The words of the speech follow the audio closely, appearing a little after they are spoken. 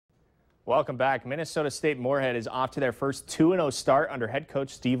Welcome back. Minnesota State Moorhead is off to their first 2-0 start under head coach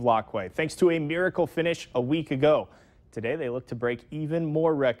Steve Lockway, thanks to a miracle finish a week ago. Today they look to break even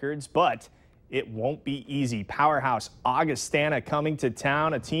more records, but it won't be easy. Powerhouse Augustana coming to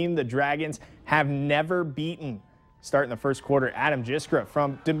town, a team the Dragons have never beaten. Starting the first quarter, Adam Jiskra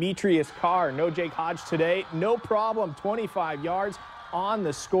from Demetrius Carr. No Jake Hodge today, no problem. 25 yards on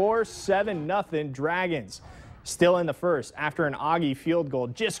the score, 7-0 Dragons. Still in the first, after an Augie field goal,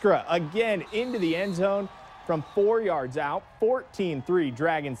 Jiskra again into the end zone from 4 yards out, 14-3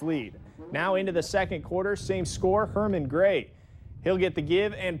 Dragons lead. Now into the second quarter, same score, Herman Gray. He'll get the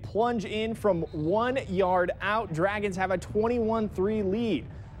give and plunge in from 1 yard out. Dragons have a 21-3 lead.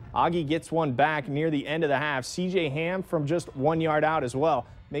 Augie gets one back near the end of the half. CJ Ham from just 1 yard out as well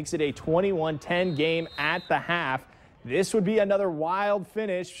makes it a 21-10 game at the half. This would be another wild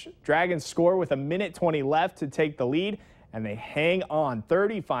finish. Dragons score with 1:20 left to take the lead, and they hang on.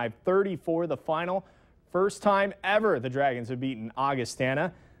 35-34 the final. First time ever the Dragons have beaten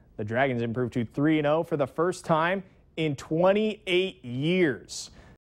Augustana. The Dragons improved to 3-0 for the first time in 28 years.